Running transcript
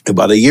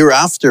About a year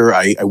after,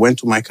 I went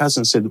to my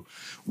cousin and said,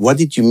 what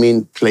did you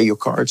mean play your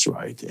cards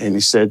right? And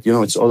he said,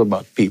 it's all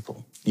about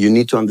people. You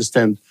need to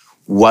understand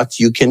what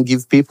you can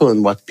give people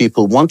and what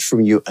people want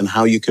from you and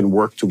how you can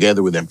work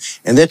together with them.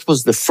 And that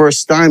was the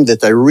first time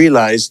that I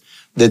realized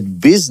that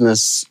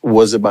business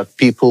was about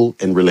people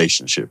and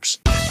relationships.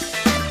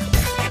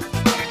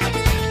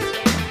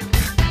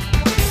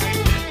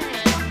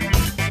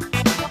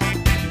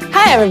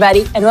 Hi,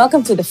 everybody, and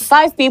welcome to the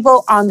 5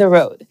 People on the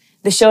Road,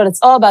 the show that's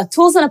all about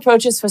tools and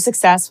approaches for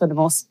success for the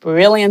most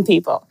brilliant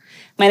people.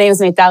 My name is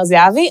Meytar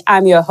Zehavi.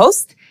 I'm your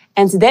host,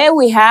 and today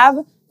we have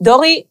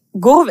Dori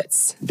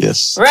Gurwitz.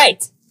 Yes.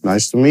 Right.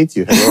 Nice to meet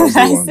you. Hello,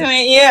 everyone. Nice to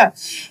meet you.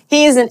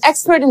 He is an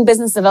expert in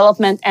business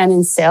development and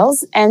in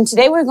sales, and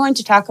today we're going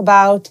to talk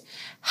about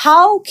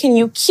how can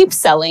you keep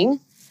selling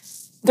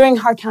during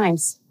hard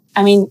times.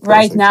 I mean,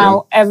 right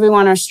now,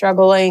 everyone are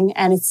struggling,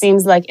 and it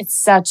seems like it's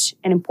such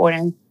an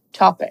important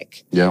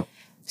topic. Yeah.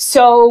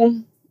 So,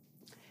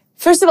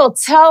 first of all,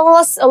 tell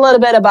us a little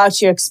bit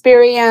about your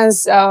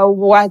experience.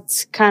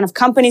 What kind of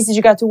companies did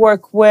you get to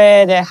work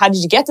with? How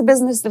did you get to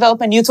business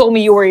development? You told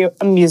me you were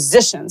a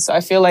musician, so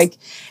I feel like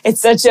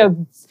it's such a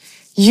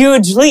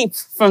huge leap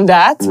from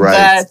that.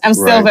 Right, but I'm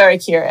still very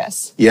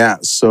curious. Yeah,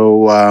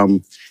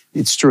 so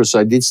it's true. So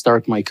I did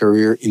start my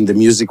career in the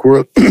music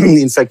world.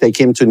 In fact, I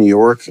came to New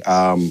York.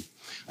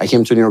 I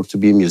came to New York to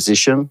be a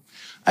musician.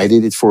 I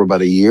did it for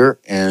about a year,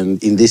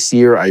 and in this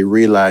year, I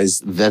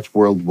realized that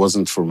world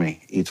wasn't for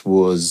me. It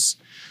was,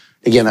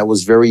 again, I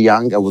was very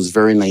young, I was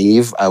very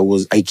naive.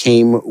 I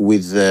came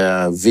with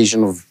a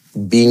vision of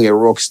being a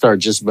rock star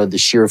just by the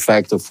sheer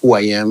fact of who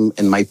I am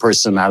and my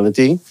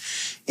personality.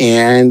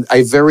 And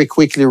I very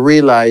quickly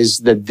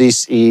realized that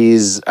this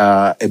is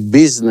a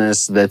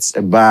business that's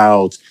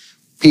about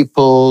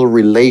people,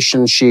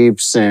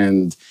 relationships,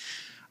 and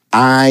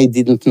I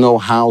didn't know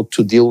how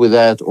to deal with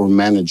that or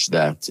manage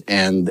that.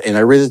 And I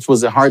realized it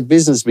was a hard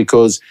business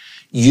because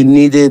you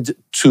needed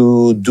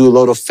to do a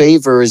lot of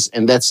favors,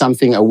 and that's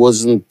something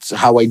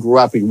how I grew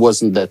up, it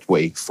wasn't that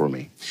way for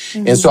me.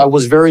 Mm-hmm. And so I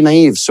was very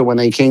naive. So when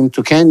I came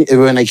to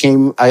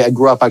I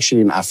grew up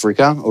actually in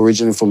Africa,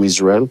 originally from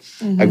Israel.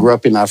 Mm-hmm. I grew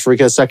up in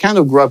Africa. So I kind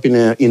of grew up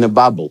in a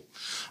bubble.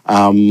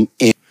 And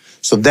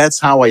so that's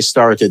how I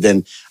started.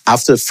 And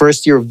after the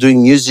first year of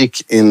doing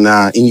music in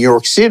New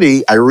York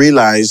City, I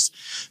realized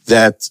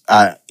that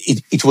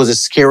it was a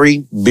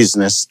scary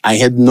business. I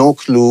had no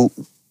clue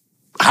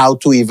how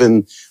to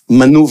even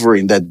maneuver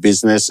in that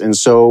business. And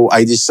so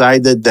I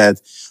decided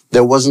that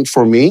wasn't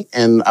for me,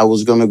 and I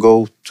was going to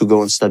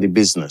go and study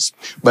business.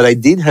 But I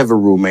did have a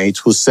roommate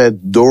who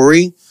said,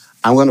 Dori,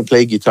 I'm going to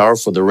play guitar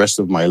for the rest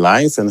of my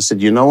life. And I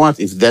said, you know what?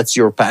 If that's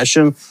your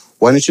passion,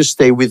 why don't you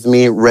stay with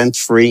me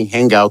rent-free,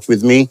 hang out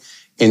with me?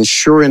 And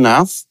sure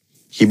enough,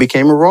 he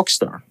became a rock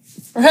star.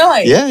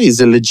 Really? Yeah, he's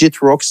a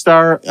legit rock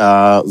star,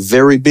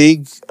 very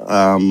big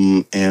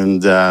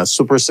and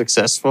super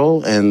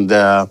successful. And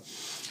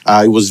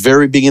he was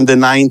very big in the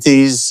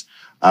 90s,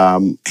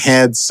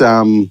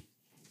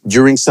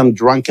 during some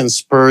drunken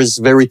spurs,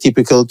 very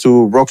typical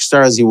to rock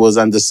stars. He was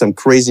under some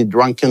crazy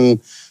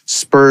drunken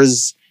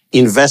spurs,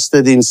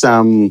 invested in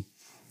some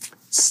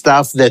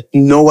stuff that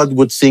no one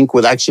would think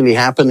would actually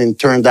happen, and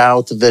turned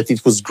out that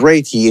it was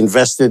great. He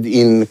invested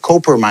in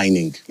copper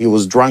mining. He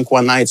was drunk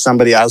one night.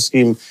 Somebody asked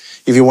him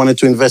if he wanted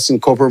to invest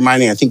in copper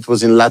mining. I think it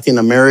was in Latin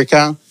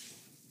America.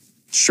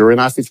 Sure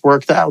enough, it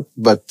worked out.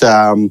 But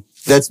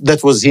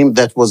that was him.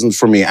 That wasn't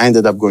for me. I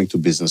ended up going to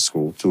business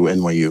school, to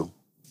NYU.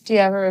 Do you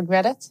ever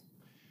regret it?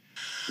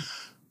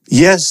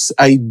 Yes,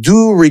 I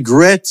do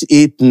regret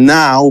it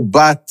now,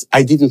 but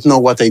I didn't know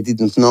what I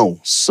didn't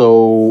know.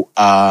 So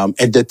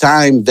at the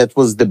time, that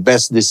was the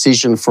best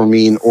decision for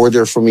me in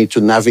order for me to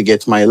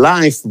navigate my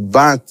life.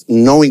 But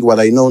knowing what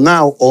I know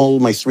now, all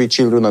my 3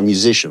 children are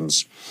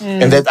musicians.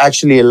 And that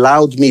actually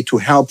allowed me to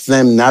help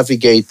them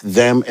navigate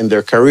them and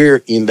their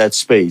career in that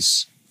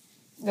space.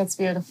 That's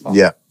beautiful.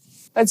 Yeah.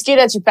 It's good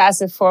that you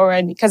pass it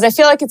forward, because I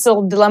feel like it's a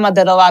dilemma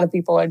that a lot of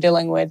people are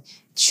dealing with.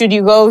 Should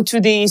you go to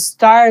the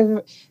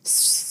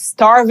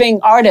starving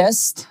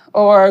artist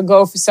or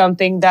go for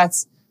something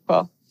that's,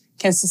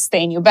 can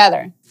sustain you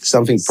better?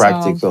 Something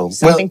practical.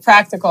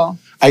 Practical.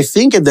 I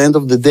think at the end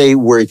of the day,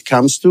 where it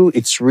comes to,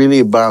 it's really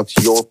about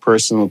your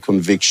personal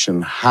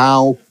conviction,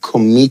 how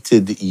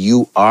committed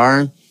you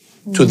are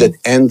to that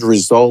end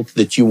result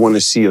that you want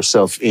to see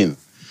yourself in.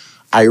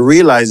 I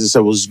realized as I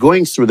was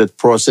going through that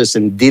process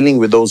and dealing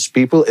with those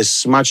people,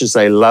 as much as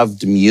I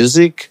loved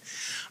music,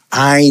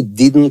 I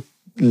didn't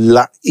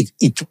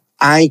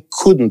I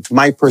couldn't.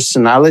 My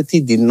personality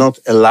did not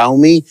allow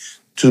me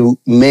to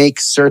make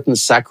certain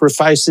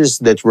sacrifices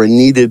that were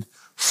needed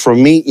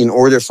from me in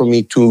order for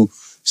me to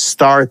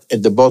start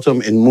at the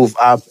bottom and move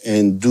up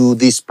and do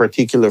these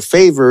particular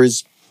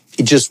favors.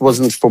 It just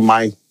wasn't for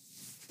my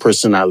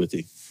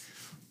personality.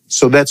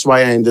 So that's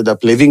why I ended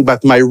up leaving.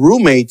 But my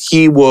roommate,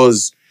 he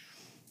was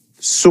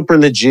super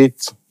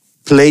legit,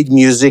 played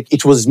music.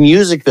 It was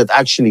music that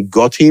actually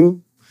got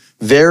him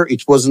there.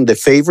 It wasn't the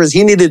favors.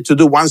 He needed to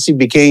do, once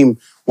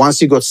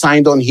he got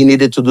signed on, he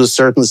needed to do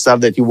certain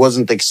stuff that he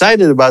wasn't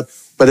excited about.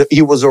 but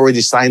he was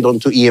already signed on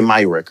to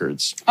EMI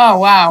Records. Oh,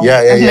 wow. Yeah.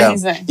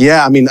 Amazing.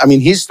 Yeah, I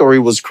mean, his story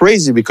was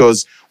crazy because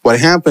what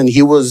happened,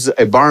 he was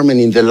a barman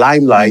in the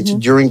Limelight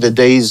during the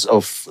days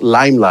of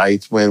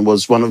Limelight, when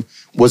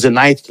was a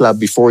nightclub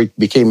before it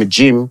became a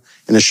gym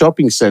and a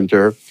shopping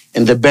center.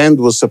 And the band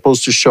was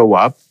supposed to show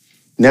up,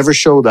 never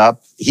showed up.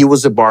 He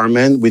was a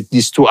barman with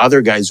these two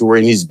other guys who were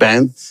in his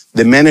band.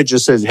 The manager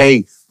said,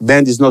 hey,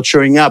 band is not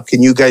showing up.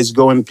 Can you guys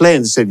go and play?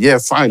 And they said, yeah,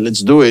 fine,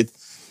 let's do it.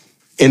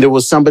 And there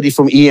was somebody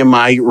from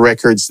EMI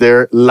Records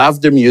there,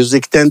 loved the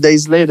music. 10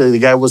 days later, the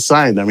guy was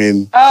signed. I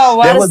mean, oh,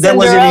 what a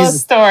Cinderella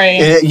story.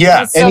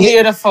 Yeah. It's so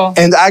beautiful.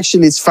 And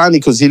actually, it's funny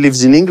because he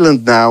lives in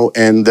England now,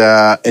 and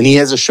he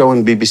has a show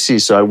on BBC.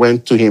 So I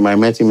went to him, I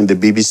met him in the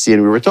BBC,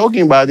 and we were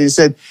talking about it. He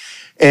said,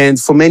 and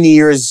for many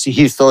years,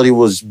 he thought he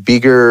was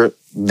bigger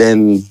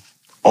than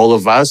all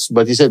of us.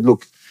 But he said,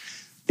 look,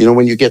 you know,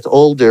 when you get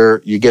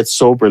older, you get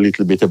sober a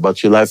little bit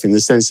about your life in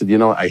the sense that, you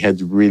know, I had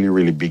really,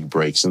 really big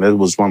breaks. And that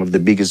was one of the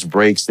biggest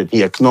breaks that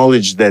he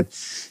acknowledged, that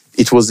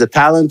it was the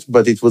talent,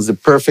 but it was the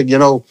perfect, you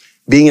know,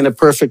 being in a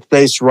perfect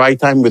place, right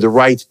time with the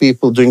right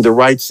people, doing the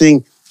right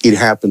thing. It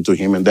happened to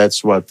him. And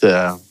that's what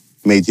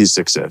made his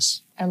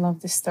success. I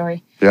love this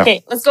story. Yeah.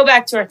 Okay, let's go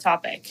back to our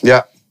topic.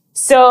 Yeah.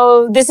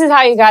 So this is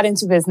how you got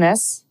into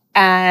business.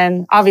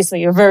 And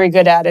obviously you're very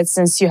good at it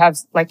since you have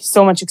like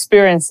so much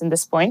experience in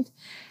this point.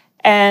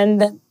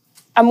 And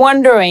I'm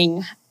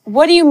wondering,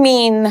 what do you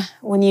mean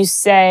when you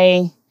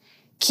say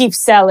keep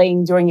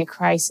selling during a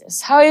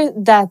crisis? How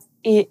that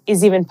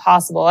is even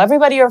possible?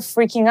 Everybody are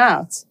freaking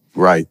out.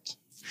 Right.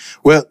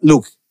 Well,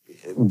 look,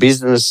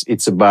 business,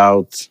 it's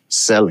about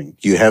selling.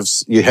 You have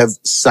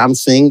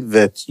something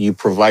that you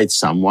provide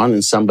someone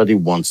and somebody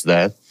wants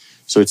that.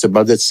 So it's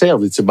about that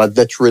sale. It's about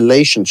that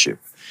relationship.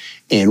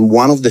 And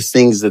one of the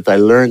things that I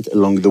learned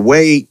along the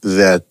way,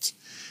 that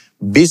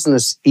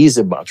business is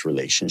about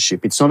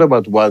relationship. It's not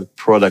about what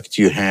product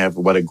you have,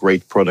 what a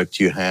great product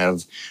you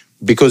have,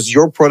 because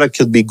your product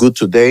could be good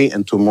today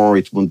and tomorrow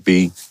it won't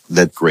be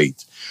that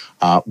great.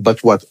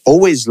 But what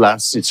always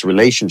lasts, it's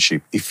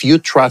relationship. If you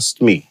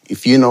trust me,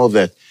 if you know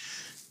that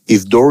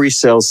if Dori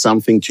sells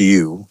something to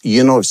you,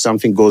 you know if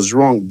something goes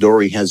wrong,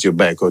 Dori has your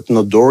back. Or it's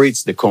not Dori,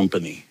 it's the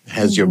company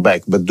has your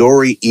back. But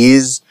Dori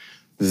is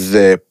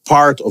the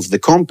part of the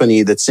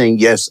company that's saying,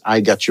 yes,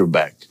 I got your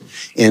back.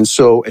 And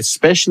so,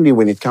 especially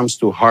when it comes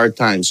to hard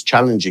times,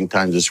 challenging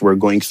times as we're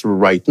going through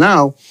right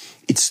now,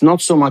 it's not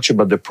so much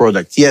about the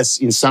product. Yes,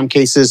 in some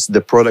cases,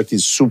 the product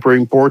is super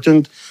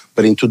important,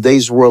 but in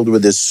today's world where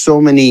there's so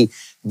many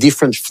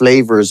different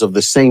flavors of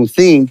the same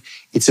thing,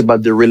 it's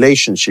about the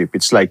relationship.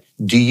 It's like,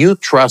 do you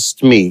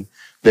trust me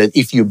that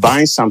if you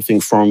buy something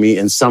from me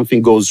and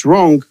something goes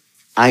wrong,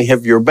 I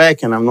have your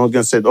back and I'm not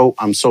going to say, oh,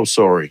 I'm so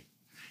sorry.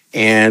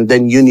 And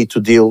then you need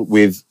to deal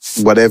with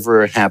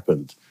whatever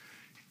happened.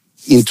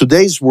 In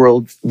today's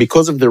world,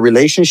 because of the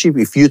relationship,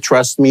 if you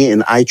trust me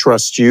and I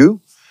trust you,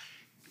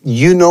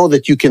 you know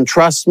that you can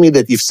trust me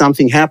that if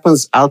something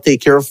happens, I'll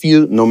take care of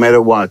you no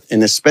matter what.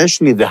 And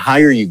especially the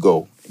higher you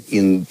go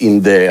in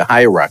the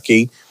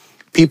hierarchy,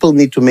 people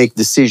need to make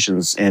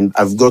decisions. And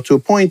I've got to a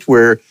point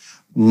where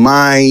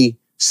my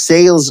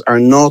sales are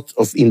not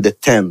in the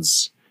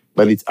tens,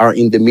 but it are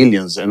in the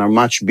millions and are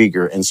much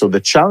bigger. And so the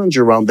challenge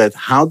around that,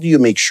 how do you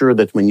make sure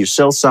that when you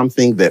sell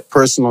something, that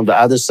person on the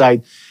other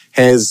side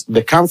has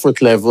the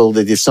comfort level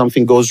that if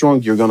something goes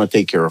wrong, you're going to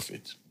take care of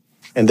it.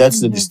 And that's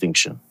the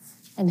distinction.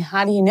 And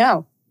how do you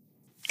know?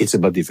 It's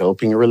about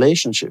developing a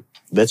relationship.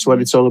 That's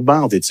what it's all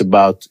about. It's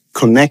about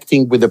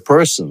connecting with a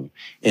person.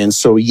 And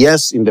so,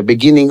 yes, in the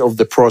beginning of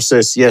the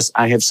process, yes,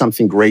 I have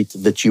something great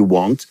that you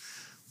want.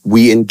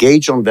 We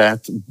engage on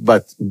that.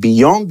 But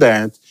beyond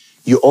that,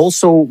 you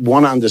also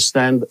want to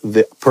understand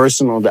the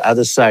person on the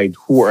other side.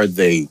 Who are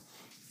they?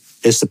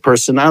 As a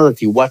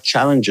personality, what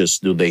challenges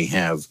do they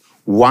have?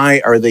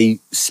 Why are they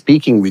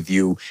speaking with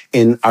you?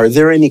 And are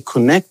there any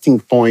connecting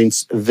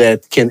points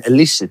that can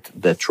elicit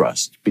that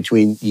trust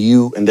between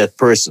you and that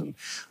person?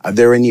 Are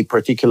there any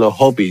particular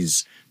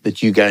hobbies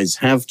that you guys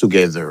have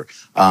together?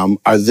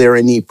 Are there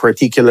any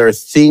particular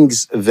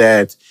things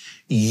that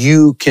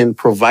you can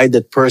provide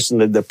that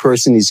the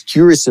person is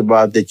curious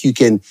about, that you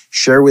can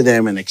share with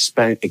them and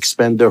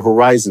expand their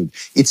horizon?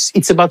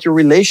 It's about your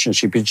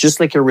relationship. It's just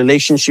like a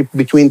relationship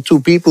between two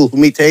people who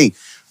meet. Hey,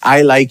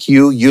 I like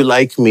you, you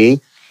like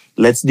me.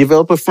 Let's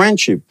develop a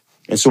friendship.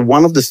 And so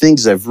one of the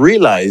things I've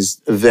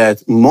realized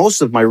that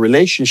most of my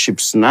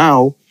relationships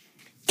now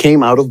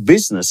came out of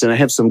business. And I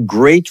have some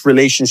great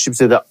relationships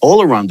that are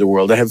all around the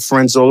world. I have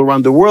friends all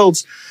around the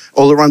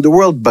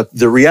world. But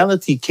the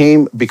reality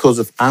came because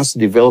of us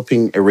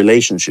developing a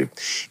relationship.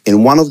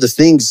 And one of the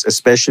things,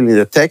 especially in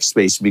the tech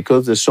space,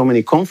 because there's so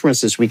many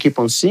conferences, we keep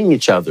on seeing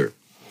each other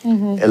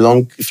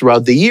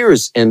throughout the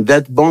years. And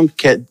that bond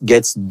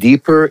gets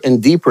deeper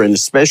and deeper. And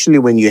especially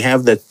when you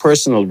have that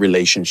personal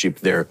relationship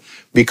there,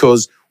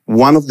 because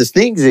one of the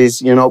things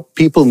is,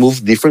 people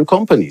move different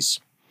companies.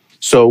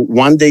 So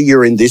one day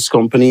you're in this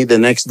company, the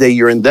next day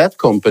you're in that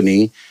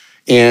company.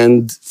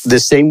 And the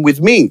same with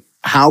me.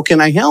 How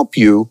can I help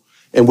you?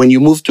 And when you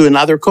move to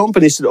another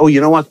company, you said, oh,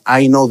 you know what?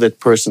 I know that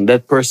person.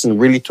 That person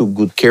really took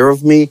good care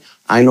of me.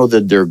 I know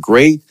that they're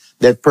great.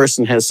 That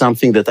person has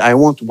something that I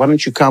want. Why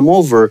don't you come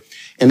over?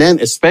 And then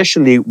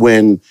especially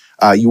when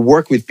you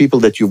work with people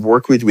that you've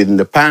worked with in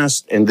the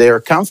past and they are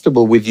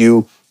comfortable with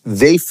you,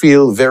 they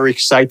feel very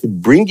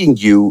excited bringing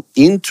you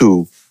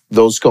into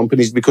those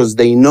companies because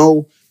they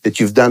know that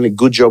you've done a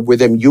good job with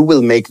them. You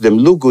will make them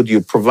look good.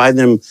 You provide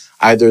them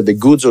either the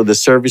goods or the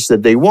service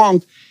that they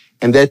want.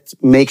 And that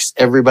makes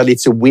everybody,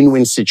 it's a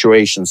win-win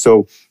situation.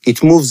 So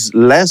it moves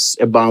less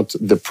about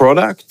the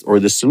product or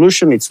the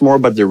solution. It's more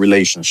about the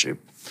relationship.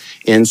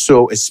 And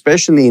so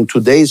especially in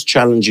today's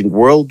challenging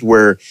world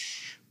where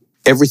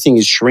everything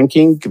is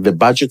shrinking, the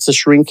budgets are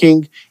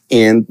shrinking,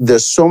 and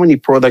there's so many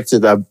products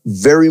that are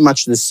very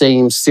much the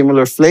same,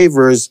 similar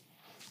flavors,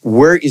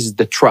 where is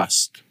the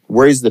trust?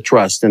 Where is the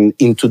trust? And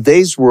in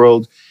today's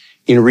world,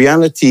 in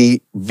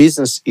reality,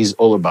 business is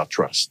all about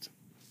trust.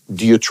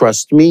 Do you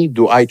trust me?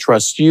 Do I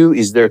trust you?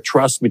 Is there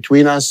trust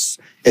between us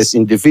as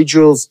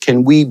individuals?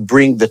 Can we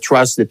bring the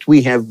trust that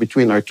we have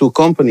between our two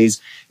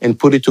companies and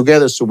put it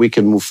together so we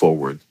can move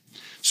forward?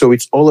 So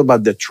it's all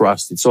about the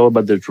trust. It's all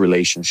about the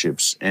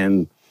relationships.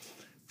 And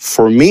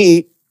for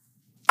me,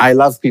 I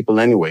love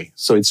people anyway.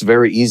 So it's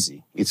very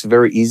easy. It's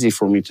very easy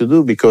for me to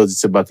do because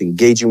it's about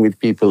engaging with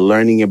people,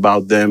 learning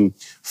about them,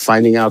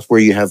 finding out where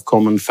you have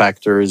common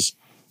factors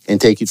and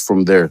take it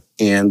from there.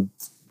 And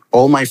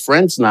all my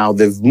friends now,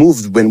 they've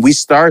moved. When we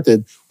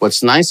started,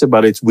 what's nice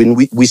about it, when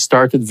we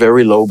started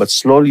very low, but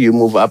slowly you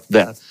move up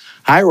the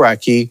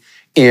hierarchy.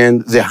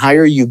 And the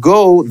higher you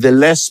go, the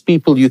less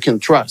people you can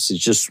trust. It's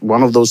just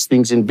one of those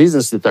things in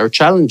business that are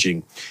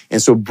challenging.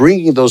 And so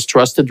bringing those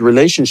trusted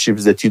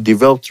relationships that you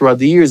develop throughout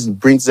the years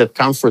brings that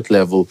comfort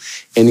level.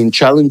 And in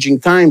challenging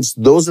times,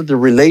 those are the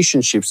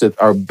relationships that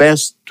are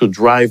best to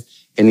drive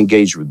and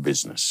engage with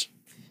business.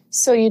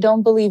 So you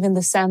don't believe in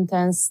the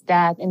sentence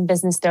that in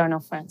business there are no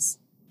friends?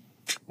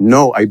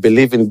 No, I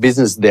believe in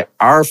business there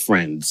are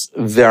friends.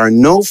 There are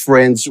no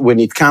friends when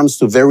it comes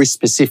to very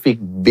specific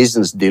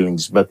business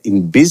dealings. But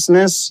in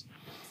business,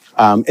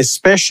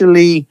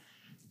 especially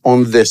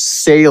on the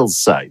sales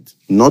side,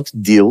 not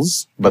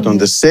deals, but on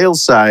the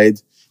sales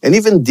side, and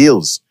even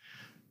deals,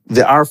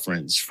 there are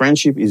friends.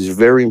 Friendship is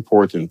very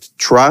important.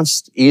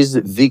 Trust is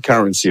the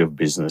currency of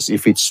business.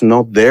 If it's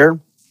not there,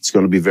 it's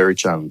going to be very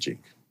challenging.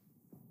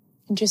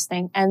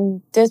 Interesting.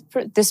 And did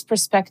this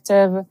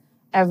perspective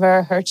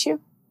ever hurt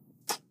you?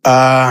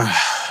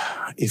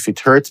 If it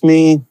hurt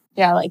me...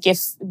 Yeah, like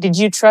did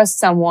you trust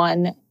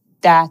someone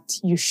that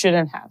you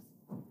shouldn't have?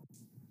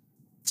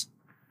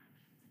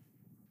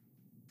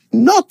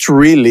 Not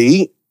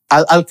really.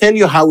 I'll tell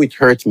you how it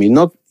hurt me.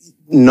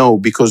 No,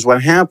 because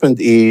what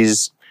happened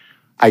is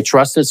I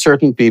trusted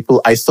certain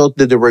people. I thought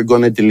that they were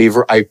going to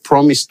deliver. I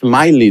promised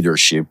my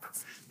leadership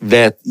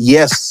that,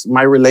 yes,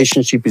 my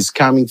relationship is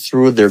coming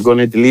through. They're going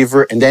to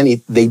deliver. And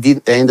then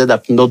they ended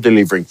up not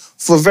delivering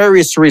for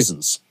various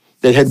reasons.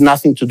 That had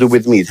nothing to do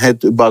with me. It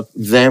had about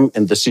them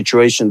and the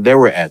situation they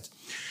were at.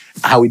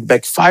 How it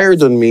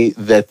backfired on me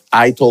that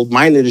I told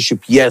my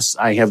leadership, yes,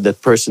 I have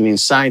that person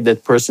inside.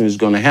 That person is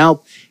going to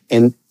help.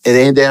 And it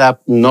ended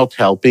up not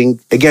helping.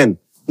 Again,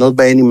 not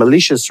by any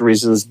malicious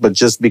reasons, but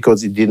just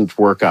because it didn't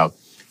work out.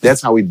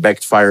 That's how it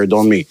backfired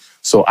on me.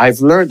 So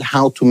I've learned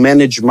how to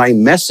manage my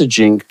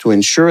messaging to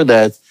ensure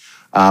that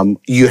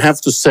you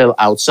have to sell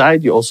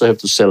outside. You also have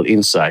to sell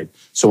inside.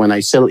 So when I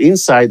sell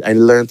inside, I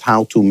learned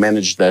how to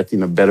manage that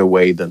in a better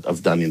way than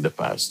I've done in the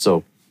past.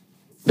 So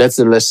that's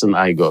the lesson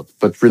I got.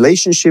 But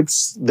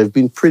relationships, they've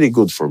been pretty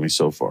good for me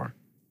so far.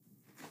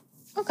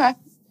 Okay.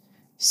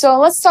 So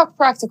let's talk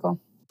practical.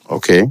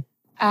 Okay.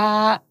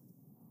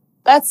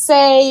 Let's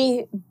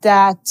say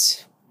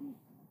that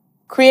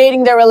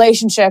creating the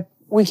relationship,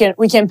 we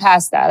can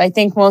pass that. I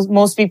think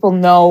most people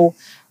know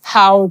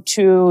how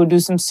to do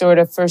some sort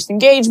of first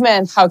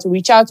engagement, how to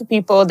reach out to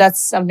people. That's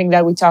something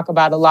that we talk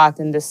about a lot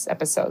in this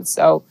episode.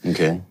 So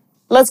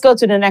let's go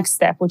to the next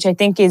step, which I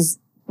think is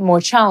more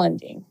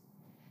challenging.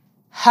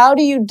 How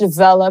do you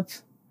develop,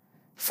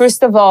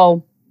 first of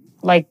all,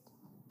 like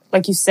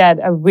you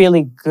said, a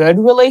really good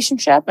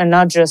relationship and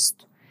not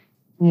just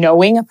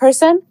knowing a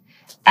person?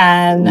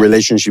 And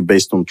relationship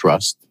based on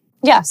trust.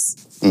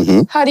 Yes.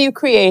 How do you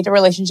create a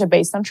relationship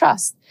based on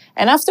trust?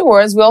 And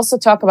afterwards, we also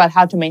talk about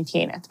how to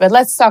maintain it. But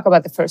let's talk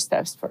about the first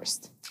steps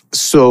first.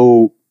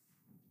 So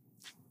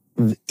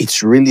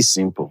it's really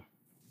simple.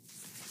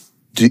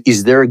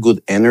 Is there a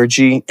good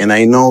energy? And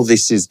I know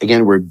this is,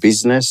 again, we're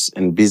business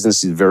and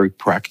business is very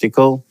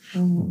practical,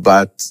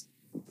 but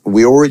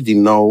we already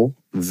know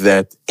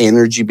that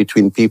energy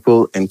between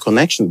people and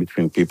connection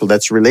between people,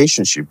 that's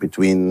relationship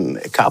between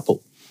a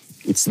couple.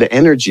 It's the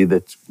energy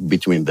that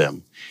between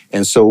them.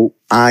 And so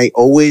I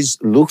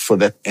always look for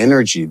that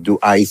energy. Do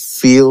I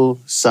feel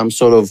some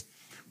sort of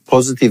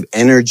positive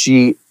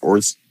energy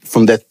or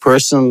from that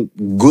person?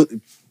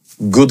 Good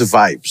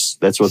vibes.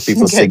 That's what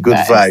people say, good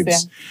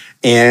vibes.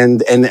 Yeah.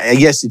 And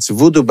yes, it's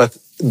voodoo, but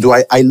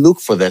I look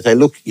for that? I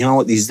look,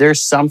 is there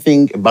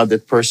something about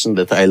that person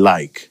that I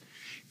like?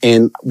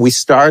 And we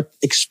start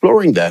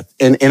exploring that.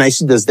 And I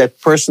see, does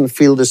that person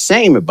feel the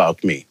same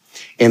about me?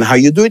 And how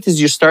you do it is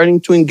you're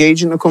starting to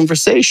engage in a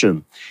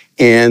conversation.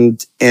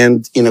 And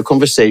in a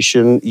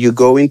conversation, you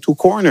go into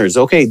corners.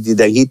 Okay,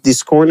 did I hit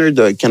this corner?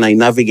 Can I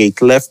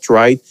navigate left,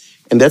 right?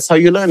 And that's how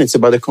you learn. It's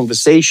about a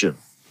conversation.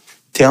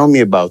 Tell me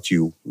about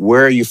you.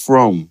 Where are you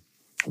from?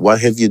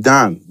 What have you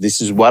done?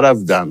 This is what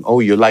I've done. Oh,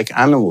 you like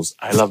animals.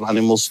 I love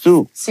animals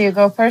too. So you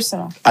go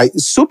personal.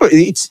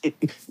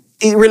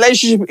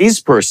 Relationship is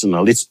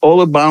personal. It's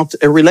all about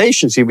a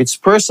relationship. It's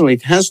personal.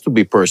 It has to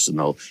be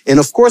personal. And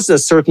of course,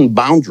 there's certain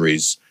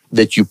boundaries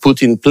that you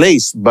put in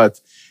place, but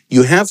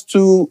you have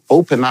to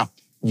open up.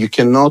 You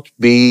cannot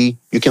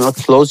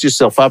close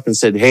yourself up and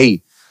say,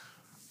 hey,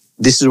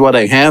 this is what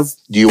I have.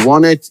 Do you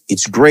want it?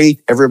 It's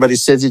great. Everybody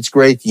says it's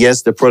great.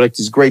 Yes, the product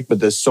is great, but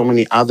there's so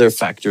many other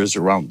factors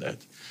around that.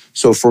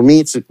 So for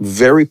me, it's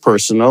very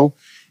personal.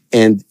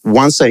 And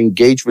once I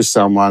engage with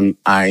someone,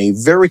 I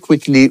very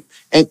quickly,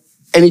 and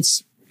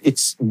it's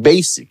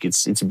basic.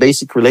 It's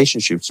basic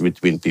relationships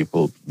between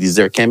people. Is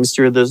there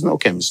chemistry or there's no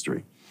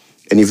chemistry?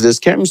 And if there's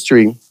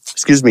chemistry,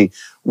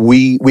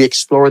 we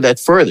explore that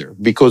further,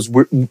 because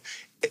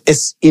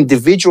as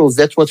individuals,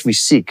 that's what we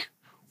seek.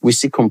 We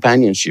seek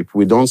companionship.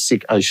 We don't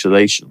seek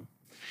isolation.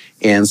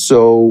 And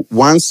so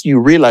once you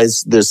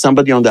realize there's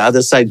somebody on the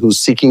other side who's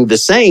seeking the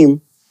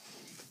same,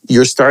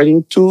 you're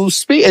starting to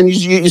speak, and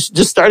you're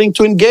just starting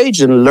to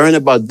engage and learn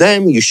about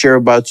them. You share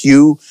about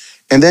you.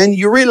 And then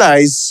you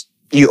realize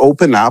you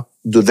open up.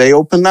 Do they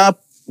open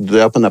up? Do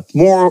they open up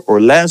more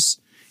or less?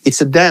 It's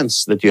a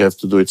dance that you have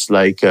to do. It's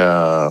like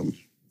a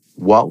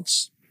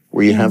waltz,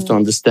 where you have to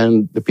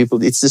understand the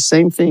people. It's the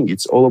same thing.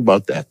 It's all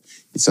about that.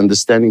 It's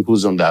understanding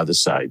who's on the other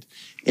side.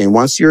 And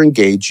once you're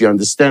engaged, you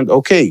understand,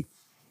 okay,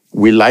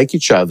 we like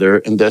each other,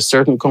 and there are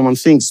certain common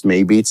things.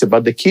 Maybe it's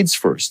about the kids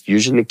first.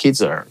 Usually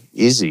kids are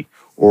easy.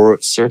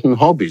 Or certain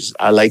hobbies.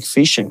 I like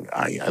fishing.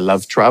 I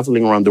love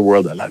traveling around the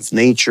world. I love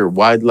nature,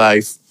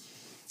 wildlife.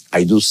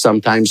 I do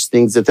sometimes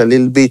things that are a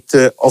little bit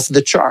off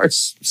the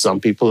charts. Some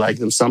people like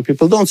them, some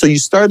people don't. So you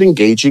start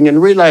engaging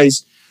and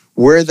realize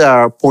where there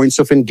are points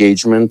of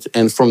engagement.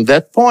 And from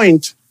that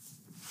point,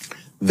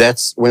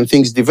 that's when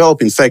things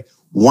develop. In fact,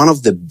 one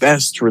of the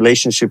best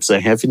relationships I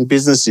have in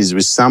business is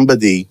with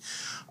somebody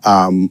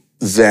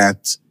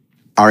that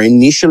our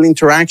initial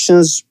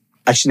interactions,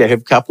 actually I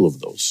have a couple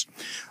of those.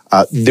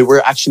 They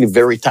were actually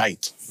very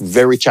tight,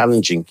 very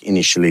challenging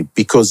initially,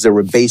 because they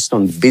were based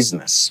on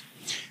business.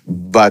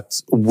 But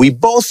we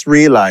both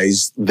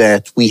realized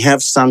that we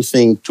have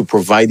something to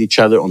provide each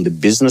other on the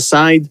business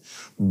side,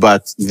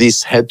 but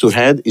this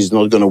head-to-head is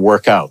not going to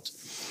work out.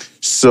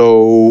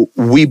 So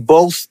we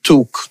both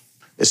took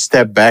a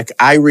step back.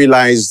 I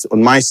realized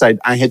on my side,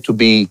 I had to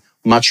be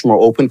much more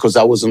open because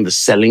I was on the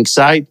selling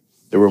side.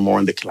 They were more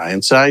on the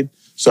client side.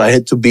 So I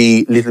had to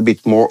be a little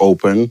bit more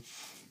open.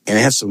 And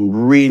I have some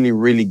really,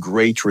 really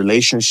great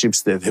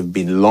relationships that have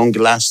been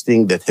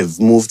long-lasting, that have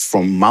moved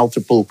from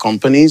multiple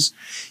companies.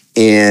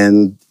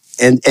 And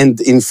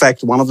in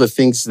fact, one of the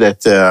things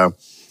that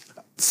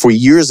for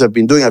years I've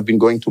been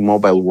going to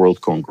Mobile World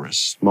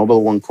Congress.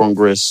 Mobile World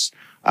Congress,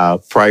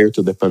 prior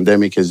to the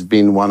pandemic, has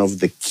been one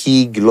of the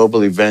key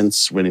global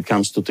events when it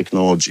comes to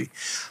technology.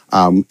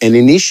 And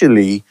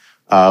initially,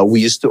 we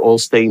used to all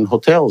stay in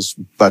hotels,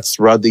 but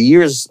throughout the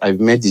years,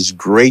 I've met this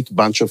great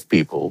bunch of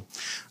people.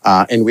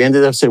 And we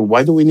ended up saying,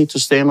 why do we need to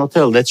stay in a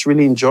hotel? Let's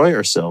really enjoy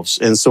ourselves.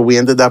 And so we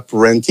ended up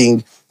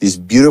renting these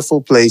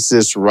beautiful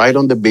places right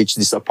on the beach,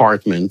 these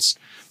apartments,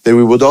 that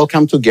we would all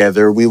come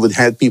together. We would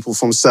have people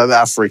from South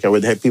Africa,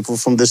 we'd have people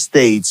from the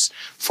States,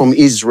 from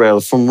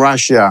Israel, from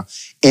Russia.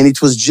 And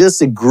it was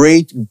just a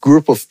great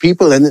group of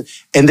people. And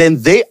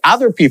then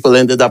other people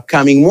ended up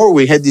coming more.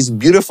 We had these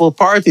beautiful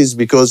parties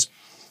because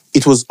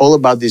it was all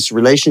about this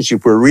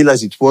relationship. We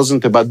realized it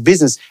wasn't about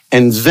business.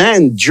 And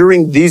then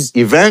during these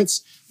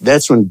events,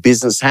 that's when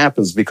business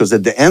happens, because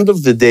at the end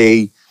of the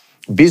day,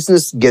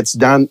 business gets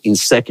done in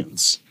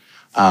seconds.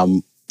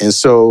 And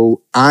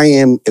so I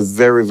am a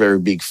very, very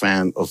big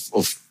fan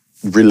of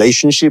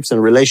relationships,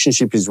 and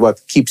relationship is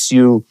what keeps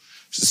you,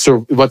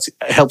 what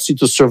helps you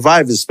to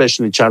survive,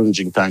 especially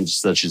challenging times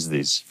such as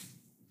these.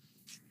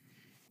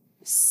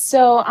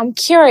 So I'm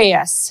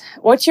curious,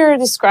 what you're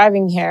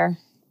describing here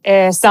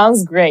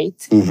sounds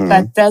great,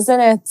 but doesn't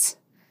it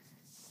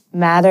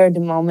matter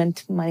the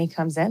moment money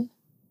comes in?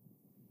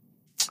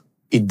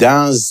 It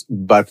does,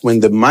 but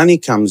when the money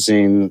comes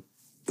in,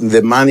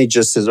 the money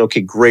just says,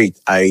 okay, great,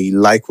 I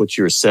like what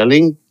you're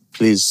selling.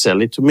 Please sell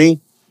it to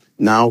me.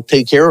 Now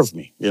take care of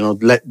me.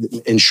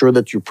 Ensure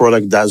that your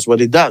product does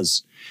what it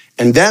does.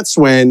 And that's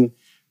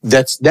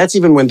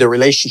even when the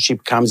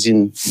relationship comes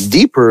in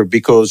deeper,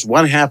 because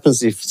what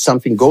happens if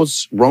something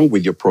goes wrong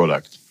with your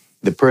product?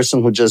 The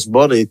person who just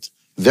bought it,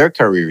 their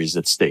career is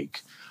at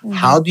stake.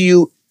 How do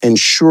you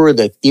ensure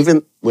that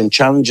even when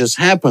challenges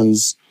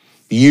happens,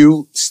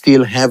 you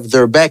still have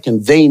their back,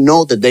 and they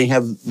know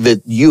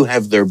that you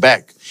have their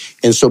back?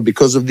 And so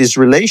because of this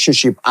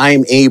relationship,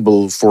 I'm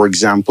able, for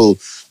example,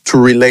 to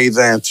relay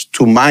that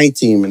to my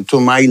team and to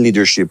my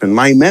leadership and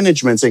my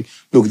management, saying,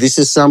 look, this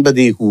is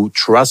somebody who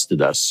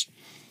trusted us.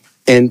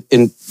 And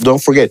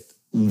don't forget,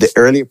 the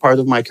early part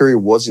of my career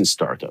was in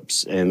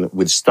startups. And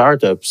with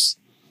startups,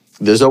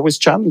 there's always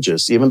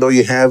challenges. Even though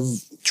you have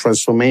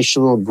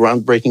transformational,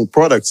 groundbreaking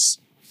products,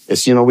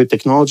 as you know, with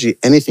technology,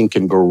 anything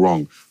can go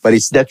wrong. But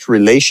it's that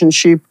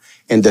relationship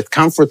and that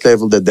comfort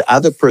level that the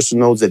other person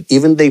knows that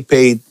even they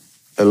paid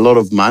a lot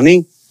of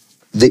money,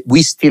 that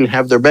we still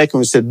have their back. And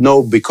we said,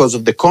 no, because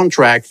of the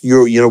contract,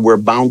 we're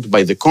bound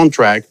by the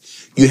contract.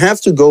 You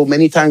have to go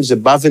many times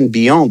above and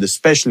beyond,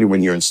 especially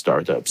when you're in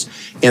startups.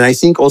 And I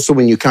think also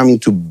when you come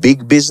into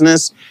big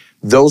business,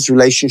 those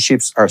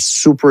relationships are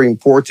super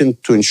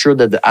important to ensure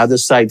that the other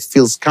side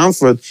feels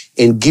comfort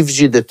and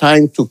gives you the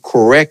time to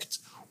correct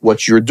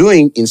what you're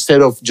doing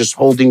instead of just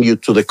holding you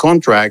to the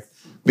contract,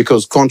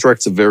 because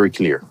contracts are very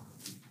clear.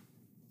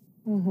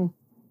 Mm-hmm.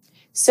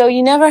 So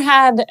you never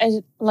had,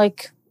 it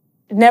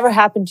never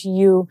happened to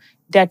you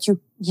that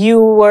you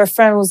were a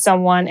friend with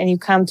someone and you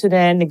come to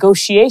the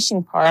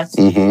negotiation part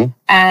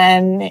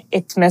and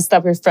it messed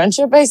up your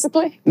friendship,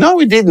 basically? No,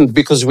 it didn't,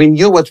 because we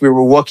knew what we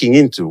were walking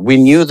into. We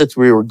knew that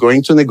we were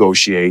going to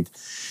negotiate.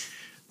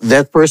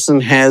 That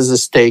person has a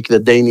stake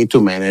that they need to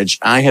manage.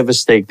 I have a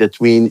stake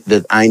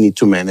that I need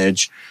to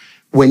manage.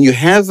 When you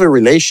have a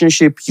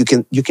relationship,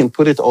 you can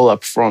put it all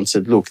up front.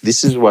 Said, look,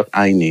 this is what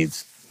I need.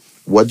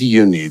 What do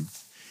you need?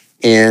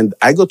 And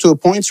I got to a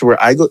point where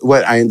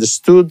I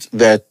understood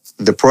that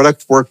the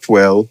product worked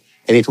well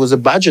and it was a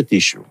budget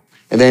issue.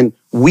 And then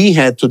we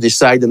had to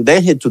decide, and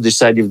they had to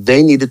decide if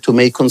they needed to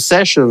make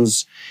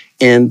concessions.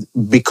 And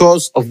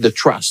because of the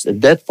trust,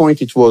 at that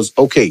point it was,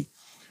 okay,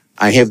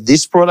 I have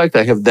this product,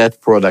 I have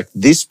that product.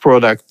 This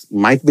product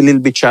might be a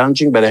little bit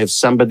challenging, but I have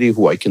somebody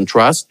who I can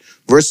trust,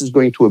 versus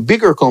going to a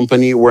bigger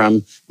company where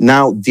I'm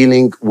now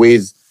dealing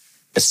with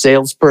a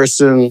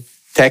salesperson,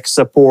 tech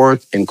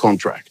support, and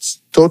contracts.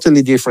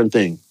 Totally different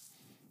thing.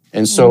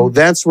 And so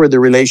that's where the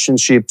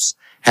relationships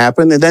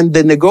happen. And then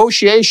the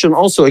negotiation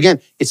also,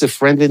 again, it's a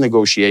friendly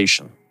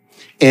negotiation.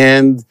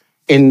 And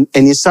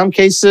in some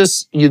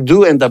cases, you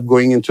do end up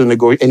going into a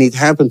negotiation. And it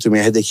happened to me.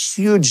 I had a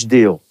huge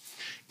deal.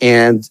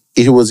 And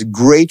it was a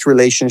great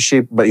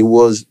relationship, but it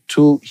was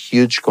two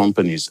huge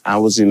companies. I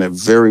was in a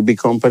very big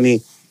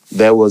company.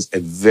 That was a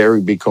very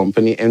big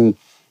company. And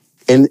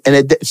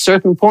at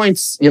certain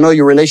points,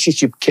 your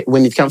relationship,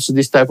 when it comes to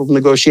this type of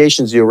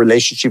negotiations, your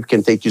relationship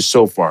can take you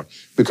so far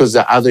because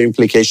there are other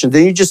implications.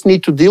 Then you just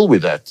need to deal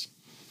with that.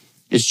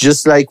 It's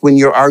just like when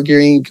you're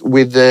arguing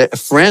with a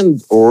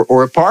friend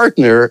or a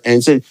partner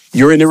and say,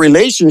 you're in a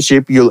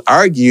relationship, you'll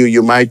argue,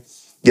 you might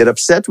get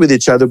upset with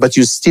each other, but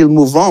you still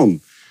move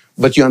on.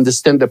 But you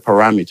understand the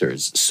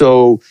parameters.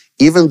 So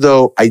even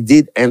though I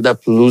did end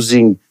up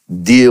losing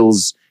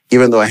deals,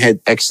 even though I had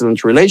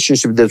excellent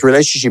relationship, that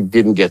relationship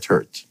didn't get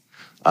hurt.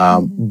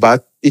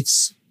 But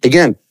it's,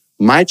 again,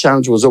 my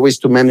challenge was always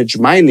to manage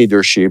my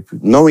leadership,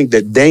 knowing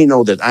that they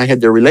know that I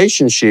had the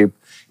relationship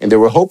and they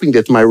were hoping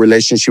that my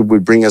relationship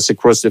would bring us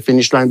across the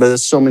finish line, but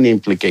there's so many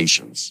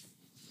implications.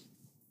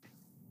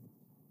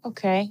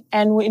 Okay.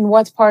 And in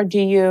what part do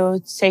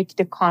you take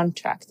the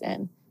contract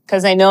in?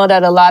 Because I know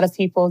that a lot of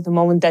people, the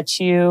moment that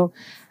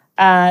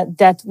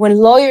that when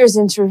lawyers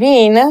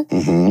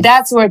intervene,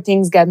 that's where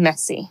things get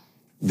messy.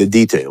 The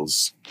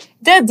details.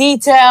 The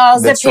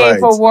details, the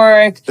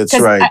paperwork. Right. That's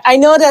right. I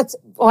know that,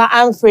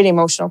 I'm a pretty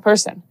emotional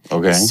person.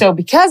 Okay. So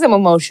because I'm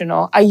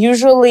emotional, I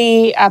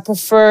usually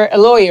prefer a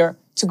lawyer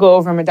to go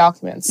over my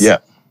documents. Yeah.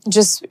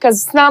 Just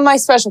because it's not my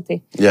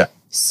specialty. Yeah.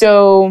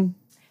 So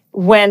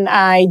when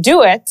I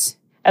do it,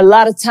 a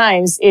lot of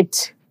times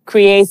it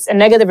creates a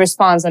negative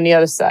response on the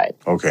other side.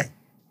 Okay.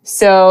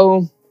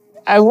 So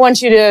I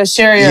want you to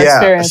share your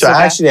experience. So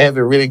I actually have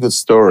a really good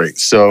story.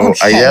 So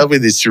I dealt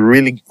with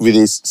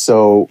this.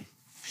 So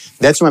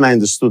that's when I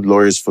understood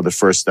lawyers for the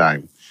first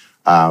time.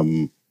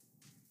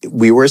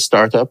 We were a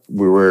startup.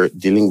 We were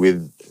dealing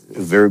with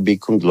a very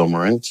big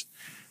conglomerate.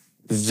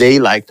 They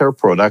liked our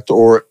product,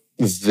 or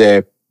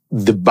the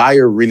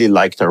buyer really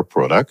liked our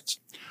product.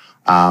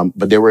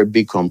 But they were a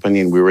big company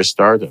and we were a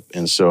startup.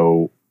 And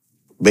so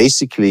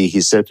basically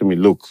he said to me,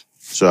 look,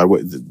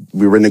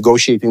 we were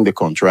negotiating the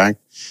contract.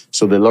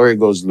 So the lawyer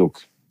goes,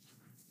 look,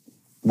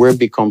 we're a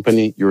big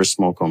company, you're a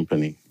small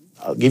company.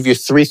 I'll give you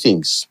three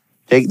things.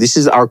 This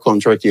is our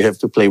contract, you have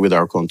to play with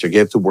our contract, you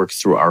have to work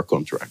through our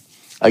contract.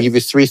 I'll give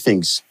you three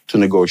things to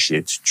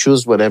negotiate.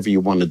 Choose whatever you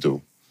want to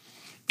do.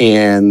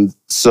 And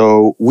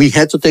so we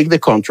had to take the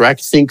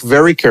contract, think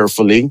very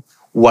carefully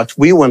what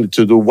we wanted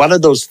to do. What are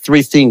those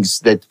three things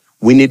that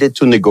we needed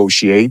to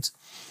negotiate?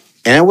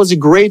 And it was a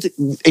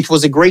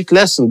great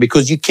lesson,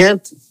 because you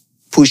can't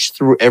push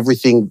through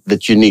everything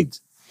that you need.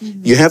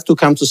 You have to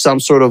come to some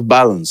sort of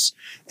balance.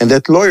 And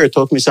that lawyer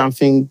taught me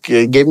something,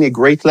 gave me a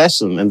great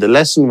lesson. And the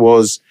lesson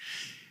was,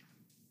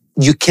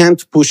 you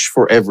can't push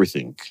for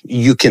everything.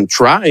 You can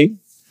try,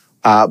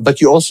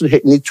 but you also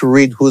need to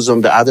read who's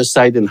on the other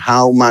side and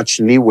how much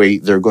leeway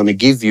they're going to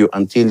give you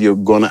until you're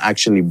going to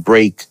actually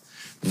break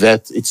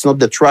that. It's not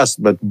the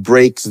trust, but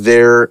break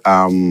their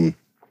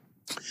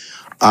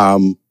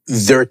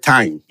their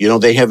time.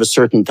 They have a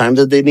certain time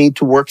that they need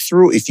to work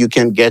through. If you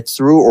can get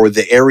through, or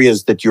the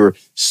areas that you're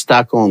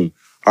stuck on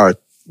are,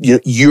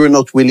 you're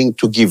not willing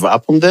to give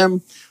up on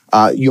them,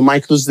 you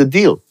might lose the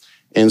deal.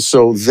 And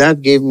so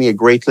that gave me a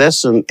great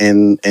lesson.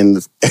 And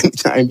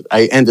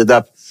I ended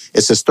up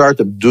as a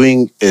startup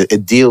doing a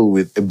deal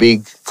with a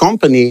big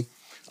company.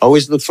 I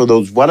always look for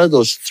what are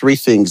those three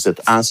things that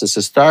us as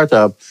a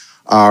startup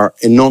are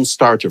a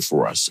non-starter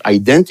for us.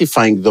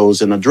 Identifying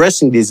those and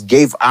addressing this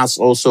gave us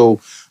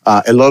also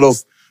a lot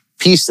of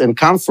peace and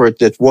comfort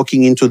that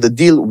walking into the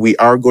deal, we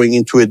are going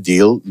into a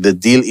deal. The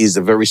deal is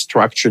a very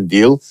structured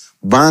deal,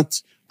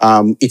 but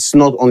it's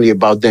not only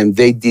about them.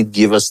 They did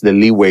give us the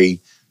leeway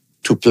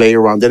to play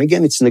around. And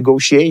again, it's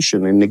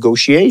negotiation. In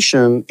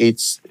negotiation,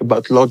 it's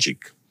about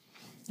logic.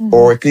 Mm-hmm.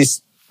 Or at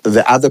least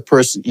the other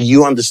person,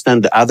 you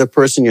understand the other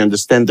person, you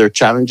understand their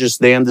challenges,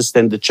 they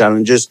understand the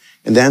challenges,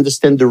 and they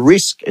understand the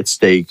risk at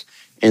stake,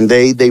 and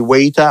they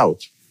weigh it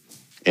out.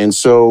 And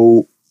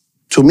so,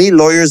 to me,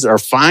 lawyers are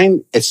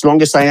fine as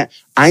long as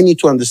I need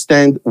to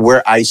understand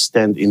where I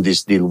stand in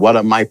this deal. What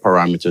are my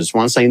parameters?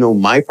 Once I know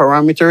my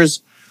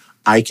parameters,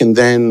 I can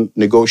then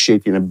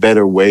negotiate in a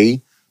better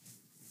way,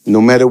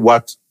 no matter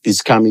what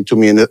is coming to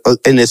me.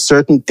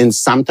 And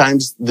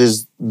sometimes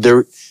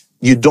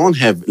you don't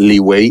have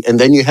leeway, and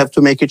then you have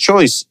to make a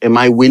choice. Am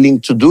I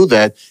willing to do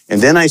that?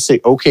 And then I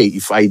say, okay,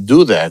 if I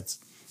do that,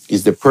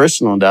 is the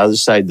person on the other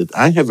side that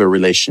I have a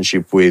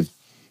relationship with,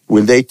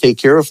 will they take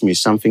care of me if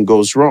something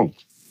goes wrong?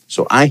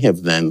 So I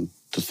have then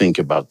to think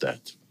about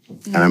that.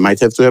 Mm-hmm. And I might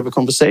have to have a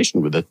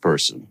conversation with that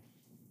person.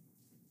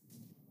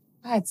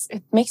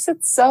 It makes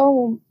it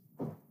so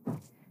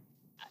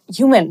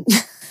human.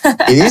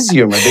 It is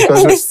human.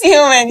 Because it's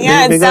human,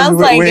 yeah. It sounds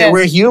like it.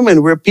 We're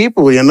human. We're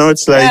people.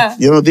 It's like,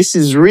 this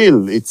is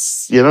real.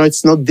 It's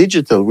not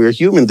digital. We're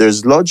human.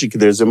 There's logic.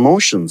 There's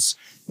emotions.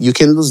 You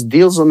can lose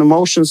deals on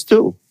emotions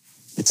too.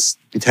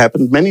 It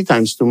happened many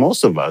times to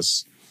most of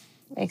us.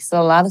 Makes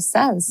a lot of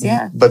sense,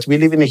 yeah. But we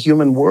live in a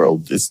human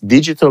world. As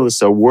digital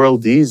as our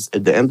world is,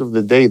 at the end of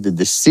the day, the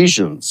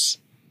decisions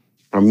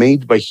are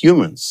made by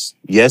humans.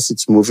 Yes,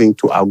 it's moving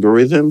to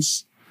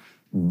algorithms,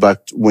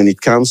 but when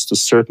it comes to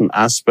certain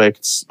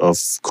aspects of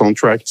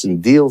contracts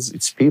and deals,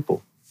 it's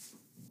people.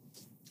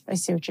 I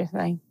see what you're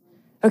saying.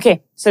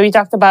 Okay, so we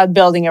talked about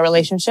building a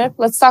relationship.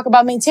 Let's talk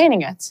about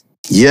maintaining it.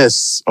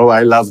 Yes. Oh,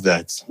 I love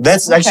that.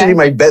 That's actually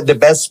the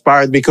best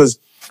part because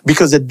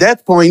at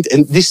that point,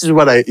 and this is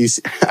what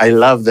I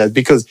love that,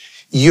 because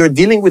you're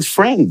dealing with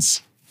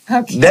friends.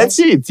 Okay. That's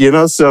it,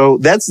 So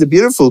that's the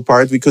beautiful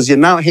part, because you're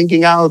now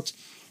hanging out,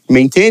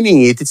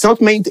 maintaining it. It's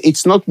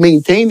not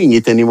maintaining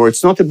it anymore.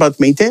 It's not about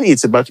maintaining it.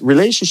 It's about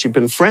relationship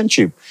and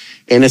friendship.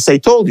 And as I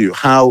told you,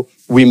 how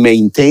we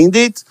maintained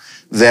it,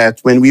 that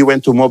when we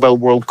went to Mobile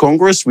World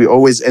Congress, we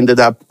always ended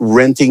up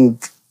renting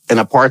an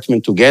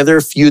apartment together,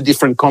 a few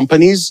different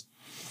companies.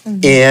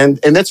 Mm-hmm.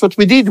 And that's what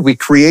we did. We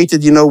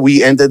created,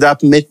 we ended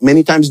up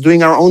many times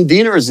doing our own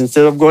dinners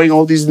instead of going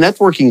all these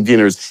networking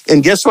dinners.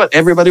 And guess what?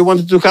 Everybody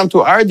wanted to come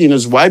to our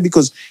dinners. Why?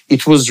 Because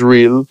it was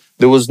real.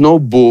 There was no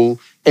bull.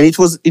 And it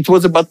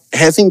was about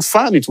having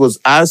fun. It was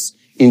us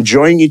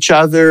enjoying each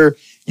other.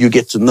 You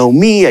get to know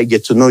me. I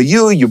get to know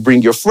you. You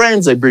bring your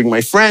friends. I bring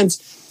my friends.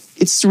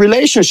 It's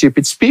relationship.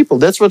 It's people.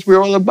 That's what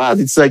we're all about.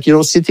 It's like,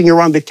 sitting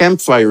around the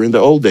campfire in the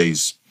old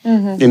days.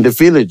 Mm-hmm. In the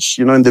village,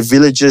 in the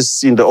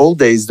villages in the old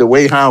days, the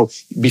way how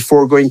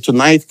before going to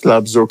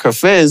nightclubs or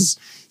cafes,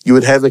 you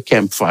would have a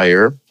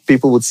campfire.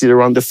 People would sit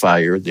around the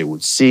fire. They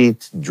would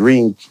sit,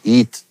 drink,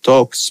 eat,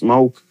 talk,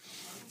 smoke.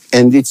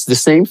 And it's the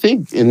same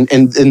thing. And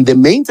the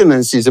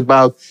maintenance is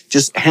about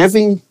just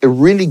having a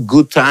really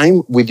good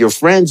time with your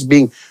friends,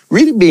 being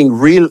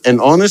real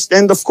and honest.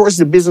 And of course,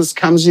 the business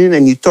comes in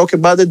and you talk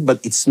about it, but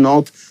it's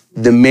not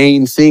the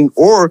main thing.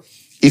 Or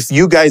if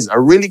you guys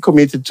are really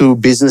committed to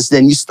business,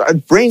 then you start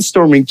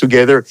brainstorming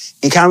together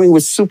and coming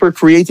with super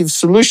creative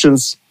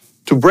solutions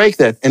to break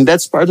that. And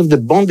that's part of the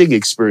bonding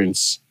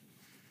experience.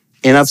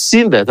 And I've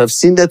seen that. I've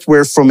seen that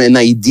where from an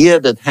idea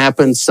that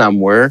happened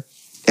somewhere,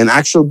 an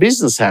actual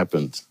business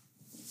happened.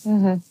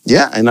 Mm-hmm.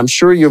 Yeah, and I'm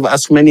sure you've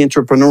asked many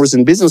entrepreneurs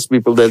and business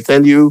people that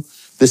tell you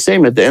the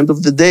same. At the end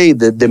of the day,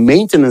 the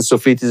maintenance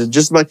of it is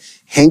just like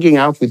hanging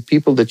out with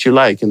people that you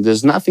like. And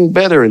there's nothing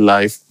better in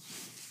life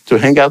to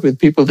hang out with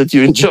people that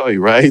you enjoy,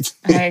 right?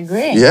 I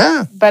agree.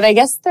 Yeah. But I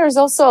guess there's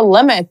also a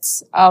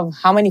limit of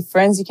how many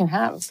friends you can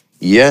have.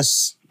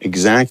 Yes,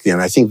 exactly.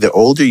 And I think the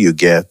older you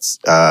get,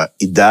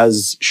 it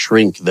does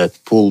shrink. That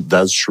pool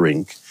does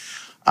shrink.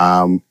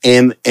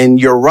 And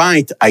you're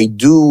right. I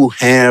do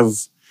have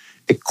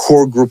a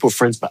core group of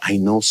friends, but I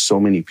know so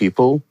many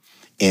people.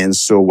 And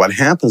so what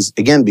happens,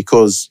 again,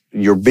 because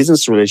your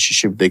business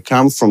relationship, they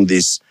come from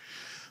this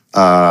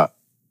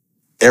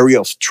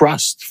area of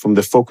trust, from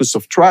the focus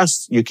of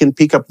trust, you can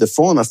pick up the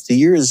phone after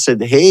years and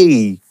say,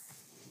 hey,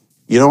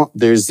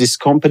 there's this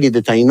company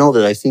that I know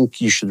that I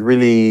think you should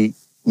really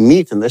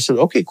meet. And they said,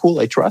 okay, cool,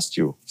 I trust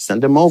you.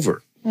 Send them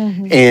over.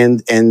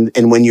 Mm-hmm.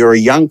 And when you're a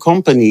young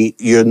company,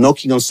 you're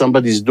knocking on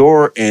somebody's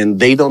door and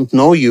they don't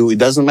know you. It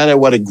doesn't matter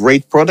what a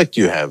great product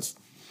you have.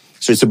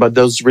 So it's about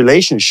those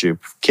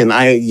relationships. Can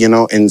I,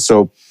 and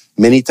so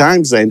many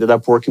times I ended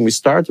up working with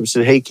startups.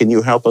 Said, hey, can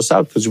you help us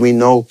out? Because we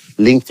know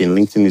LinkedIn.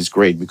 LinkedIn is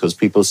great because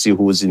people see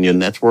who is in your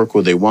network,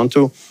 who they want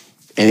to,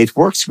 and it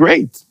works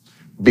great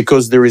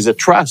because there is a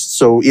trust.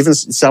 So even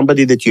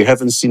somebody that you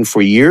haven't seen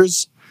for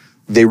years,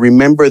 they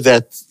remember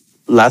that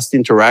last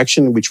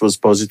interaction, which was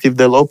positive,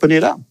 they'll open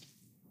it up.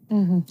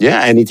 Mm-hmm.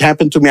 Yeah, and it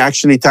happened to me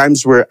actually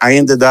times where I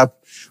ended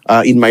up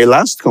in my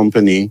last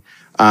company,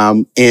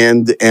 and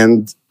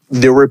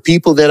there were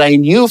people that I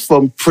knew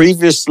from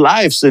previous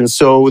lives, and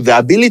so the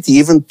ability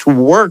even to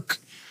work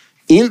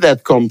in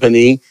that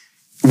company,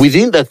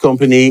 within that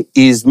company,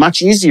 is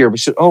much easier. We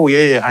said, "Oh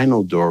yeah, I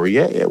know Dori.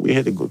 Yeah, we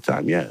had a good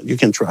time. Yeah, you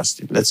can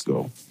trust him. Let's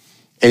go,"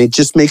 and it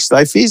just makes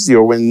life easier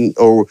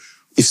or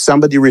if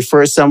somebody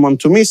refers someone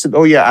to me, said,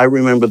 "Oh yeah, I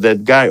remember that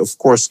guy. Of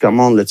course, come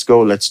on, let's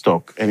go, let's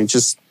talk," and it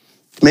just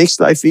makes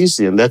life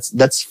easy, and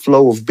that's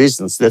flow of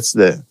business. That's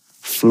the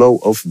flow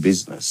of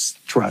business,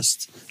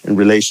 trust and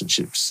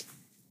relationships.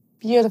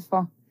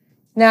 Beautiful.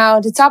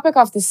 Now, the topic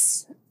of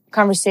this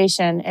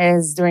conversation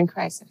is during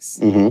crisis.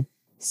 Mm-hmm.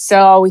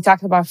 So we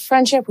talked about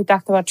friendship, we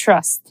talked about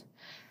trust.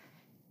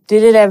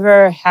 Did it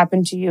ever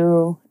happen to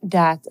you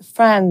that a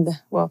friend,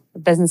 well, a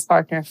business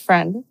partner,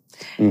 friend,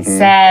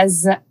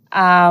 says,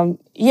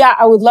 yeah,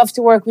 I would love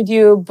to work with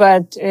you,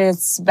 but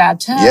it's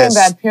bad time,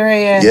 bad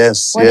period.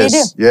 What do you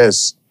do?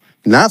 Yes.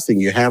 Nothing.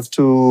 You have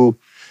to,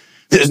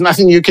 there's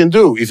nothing you can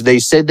do. If they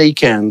said they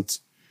can't,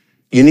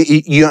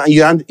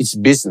 it's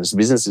business.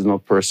 Business is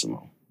not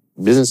personal.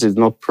 Business is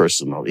not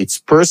personal. It's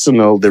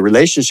personal. The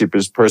relationship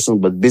is personal,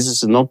 but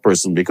business is not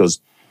personal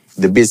because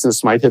the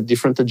business might have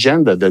different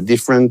agenda, the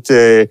different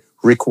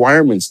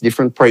requirements,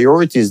 different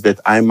priorities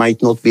that I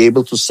might not be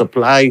able to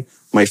supply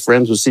my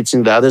friend who sits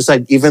in the other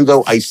side, even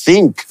though I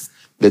think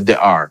that there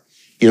are.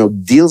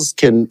 Deals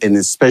can, and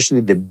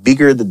especially the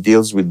bigger the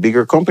deals with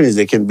bigger companies,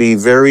 they can be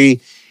very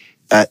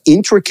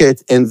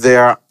intricate, and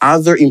there are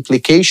other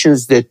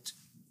implications that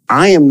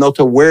I am not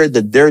aware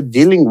that they're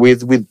dealing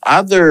with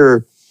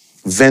other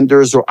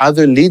vendors or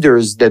other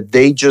leaders, that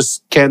they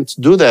just can't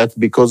do that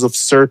because of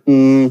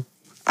certain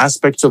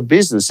aspects of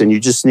business. And you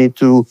just need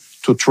to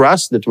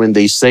trust that when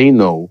they say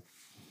no,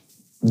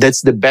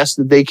 that's the best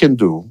that they can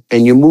do.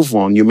 And you move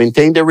on, you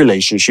maintain the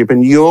relationship,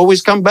 and you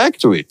always come back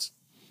to it.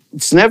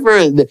 It's never,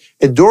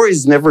 a door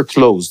is never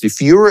closed. If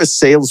you're a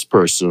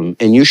salesperson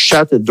and you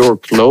shut a door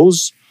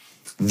closed,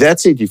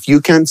 that's it. If you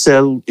can't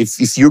sell,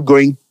 if you're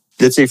going,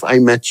 let's say if I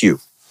met you,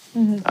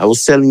 I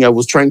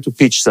was trying to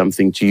pitch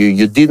something to you.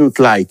 You didn't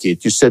like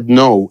it. You said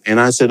no. And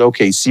I said,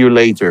 okay, see you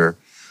later.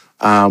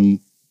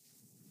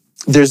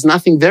 There's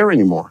nothing there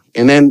anymore.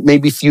 And then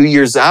maybe a few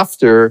years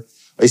after,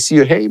 I see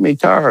you, hey,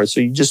 Meytar,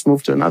 so you just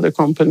moved to another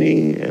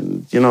company,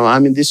 and,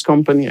 I'm in this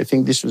company. I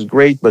think this was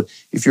great. But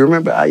if you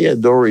remember,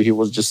 Dori, he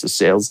was just a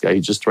sales guy. He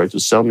just tried to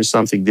sell me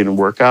something, didn't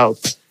work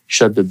out,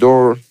 shut the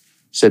door,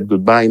 said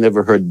goodbye,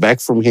 never heard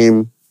back from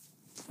him.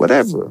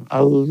 Whatever.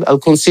 I'll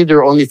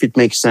consider only if it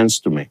makes sense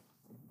to me.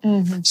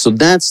 Mm-hmm. So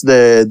that's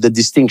the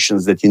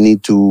distinctions that you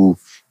need to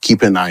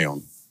keep an eye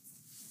on.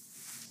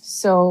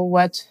 So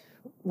what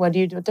do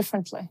you do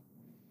differently?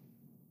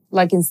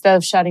 Like, instead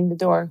of shutting the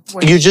door?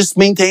 You just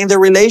maintain the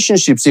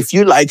relationships. If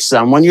you like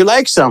someone, you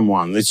like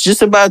someone. It's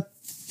just about,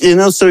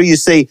 so you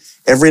say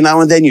every now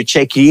and then you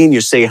check in,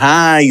 you say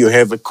hi, you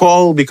have a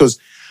call, because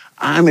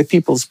I'm a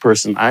people's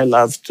person. I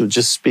love to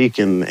just speak,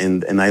 and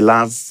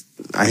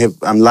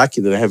I'm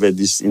lucky that I have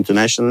this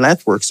international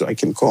network, so I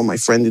can call my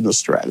friend in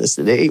Australia,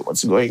 say, hey,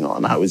 what's going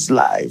on? How is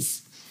life?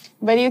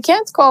 But you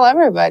can't call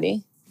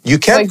everybody. You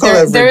can't call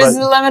everybody. There is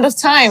a limit of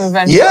time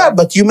eventually. Yeah,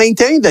 but you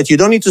maintain that. You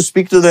don't need to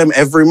speak to them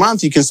every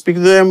month. You can speak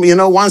to them,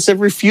 once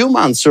every few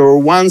months or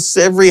once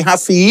every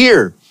half a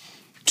year.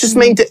 Just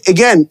maintain.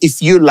 Again,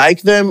 if you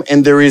like them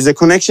and there is a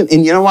connection,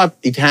 and you know what?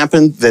 It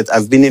happened that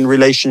I've been in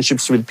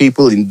relationships with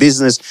people in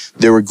business.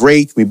 They were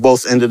great. We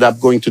both ended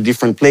up going to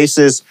different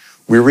places.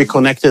 We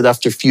reconnected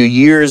after a few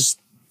years.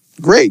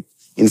 Great.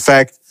 In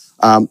fact,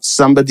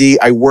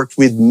 somebody I worked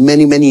with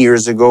many, many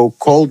years ago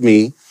called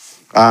me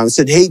and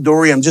said, hey,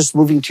 Dori, I'm just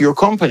moving to your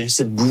company. I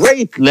said,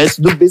 great, let's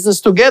do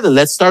business together.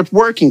 Let's start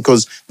working,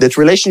 because that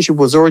relationship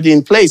was already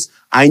in place.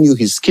 I knew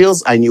his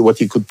skills. I knew what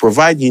he could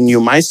provide. He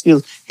knew my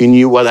skills. He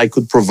knew what I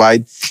could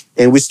provide.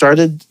 And we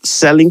started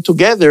selling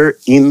together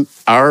in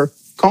our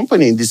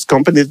company, in this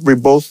company that we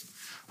both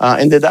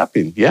ended up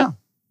in. Yeah.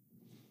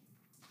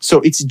 So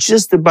it's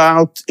just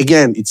about,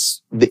 again,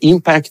 it's the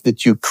impact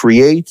that you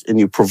create and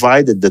you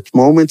provide at that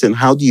moment, and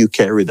how do you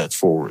carry that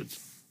forward?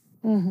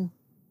 Mm-hmm.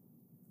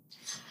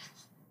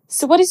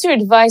 So what is your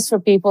advice for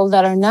people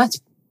that are not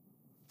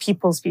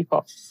people's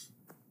people?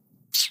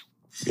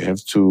 You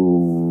have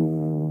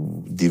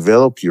to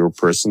develop your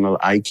personal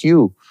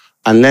IQ.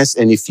 Unless,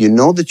 and if you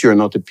know that you're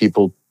not a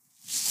people's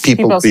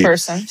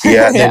person.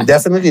 Yeah, then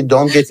definitely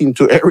don't get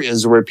into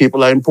areas where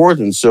people are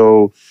important.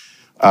 So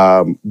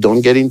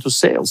don't get into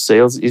sales.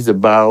 Sales is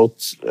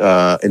about,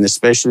 and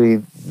especially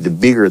the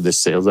bigger the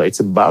sales are, it's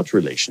about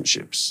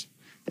relationships.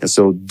 And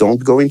so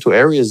don't go into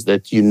areas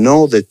that you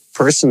know that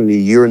personally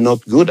you're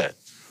not good at.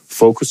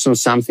 Focus on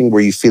something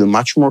where you feel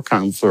much more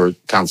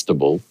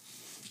comfortable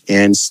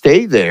and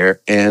stay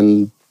there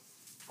and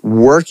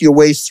work your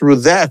way through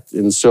that.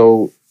 And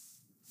so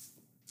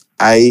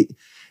I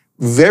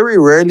very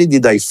rarely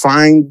did I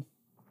find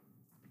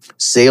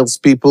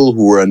salespeople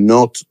who were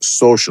not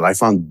social. I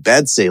found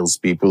bad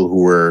salespeople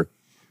who were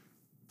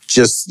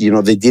just,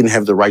 they didn't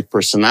have the right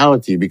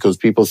personality because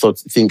people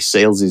think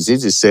sales is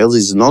easy. Sales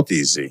is not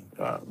easy.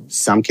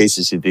 Some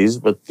cases it is,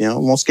 but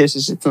most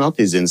cases it's not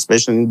easy. And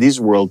especially in this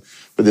world,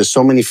 where there's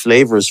so many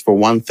flavors for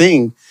one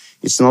thing,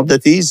 it's not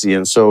that easy.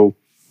 And so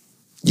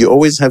you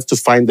always have to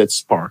find that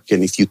spark.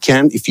 And if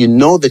you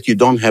know that you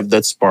don't have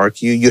that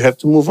spark, you have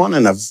to move on.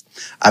 And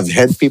I've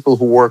had people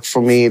who work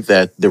for me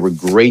that they were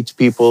great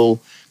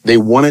people. They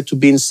wanted to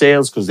be in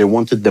sales because they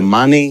wanted the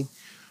money,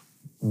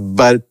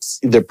 but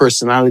their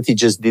personality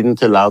just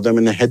didn't allow them,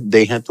 and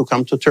they had to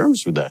come to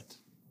terms with that.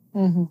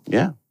 Mm-hmm.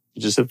 Yeah,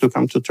 you just have to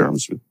come to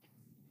terms with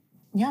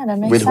that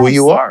makes with sense. who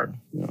you are.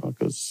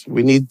 Because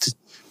we need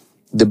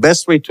the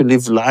best way to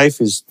live life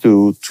is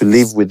to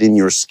live within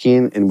your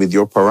skin and with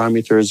your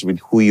parameters, with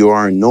who you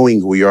are, and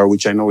knowing who you are,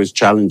 which I know is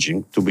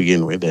challenging to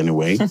begin with.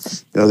 Anyway,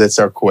 that's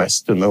our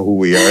quest to know who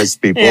we are as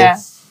people. Yeah.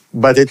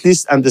 But at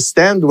least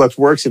understand what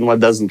works and what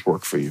doesn't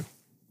work for you.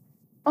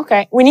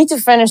 Okay, we need to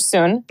finish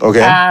soon.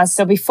 Okay.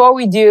 So before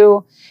we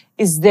do,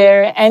 is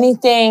there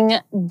anything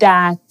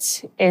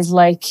that is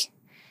like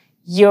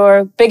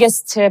your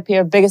biggest tip,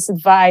 your biggest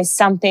advice,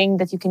 something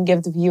that you can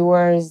give the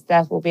viewers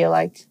that will be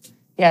like,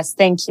 yes,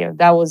 thank you,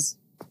 that was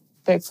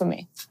big for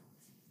me?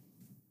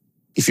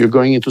 If you're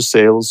going into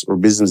sales or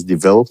business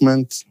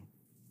development,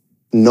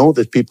 know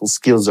that people's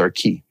skills are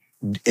key.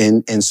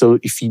 And so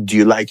do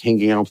you like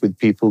hanging out with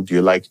people? Do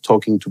you like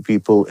talking to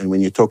people? And when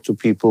you talk to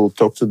people,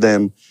 talk to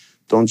them.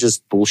 Don't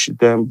just bullshit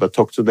them, but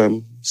talk to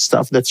them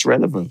stuff that's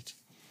relevant.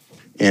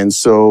 And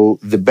so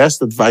the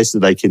best advice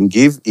that I can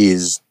give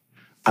is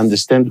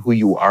understand who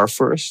you are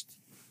first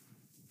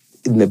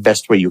in the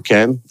best way you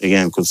can.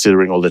 Again,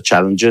 considering all the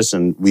challenges,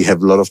 and we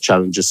have a lot of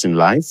challenges in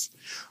life.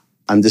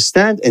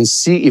 Understand and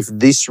see if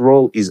this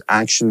role is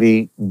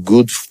actually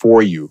good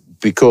for you.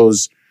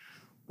 Because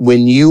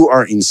when you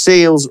are in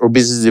sales or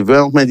business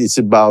development,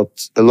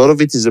 a lot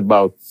of it is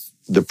about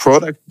the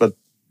product, but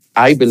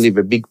I believe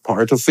a big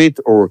part of it,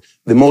 or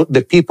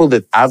the people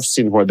that I've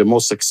seen who are the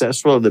most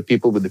successful, are the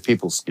people with the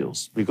people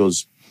skills.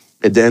 Because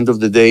at the end of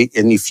the day,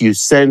 and if you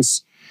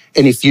sense,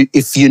 and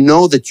if you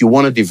know that you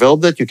want to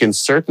develop that, you can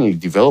certainly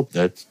develop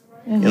that.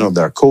 Mm-hmm.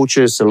 There are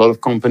coaches. A lot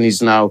of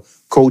companies now,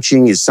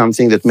 coaching is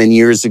something that many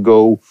years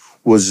ago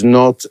was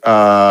not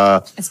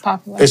as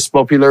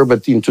popular,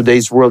 but in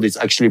today's world, it's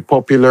actually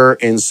popular.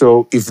 And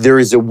so if there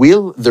is a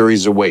will, there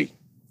is a way.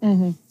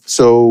 Mm-hmm.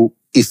 So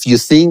if you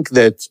think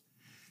that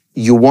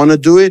you want to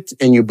do it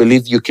and you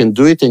believe you can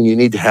do it and you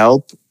need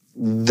help,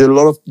 there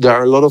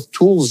are a lot of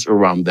tools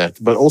around that.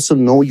 But also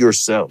know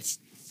yourself.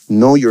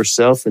 Know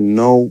yourself and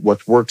know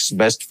what works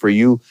best for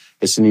you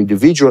as an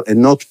individual,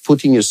 and not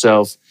putting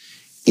yourself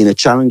in a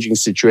challenging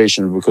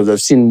situation. Because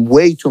I've seen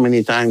way too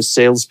many times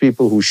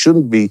salespeople who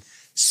shouldn't be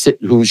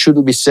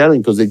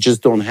selling because they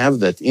just don't have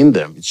that in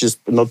them. It's just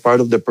not part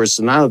of their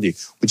personality,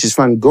 which is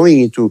fun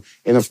going into.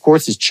 And of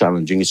course, it's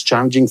challenging. It's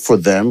challenging for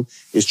them.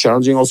 It's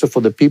challenging also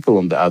for the people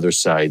on the other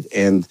side.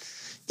 And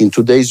in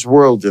today's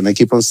world, and I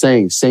keep on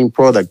saying, same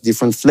product,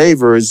 different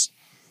flavors,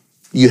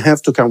 you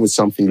have to come with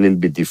something a little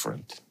bit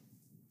different.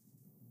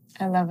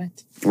 I love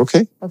it.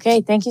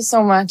 Okay. Thank you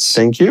so much.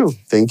 Thank you.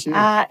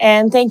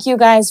 And thank you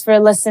guys for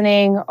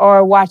listening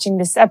or watching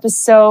this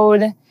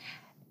episode.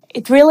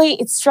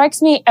 It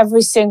strikes me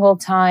every single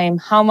time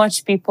how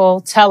much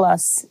people tell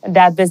us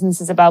that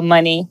business is about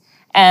money.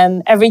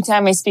 And every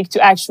time I speak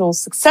to actual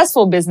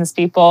successful business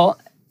people,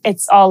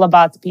 it's all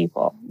about the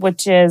people,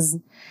 which is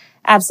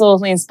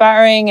absolutely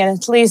inspiring. And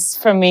at least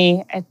for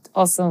me, it's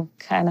also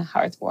kind of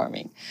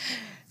heartwarming.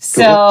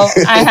 So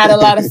I had a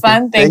lot of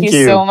fun. Thank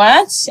you so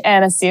much.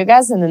 And I'll see you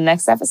guys in the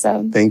next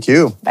episode. Thank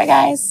you. Bye,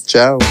 guys.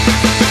 Ciao.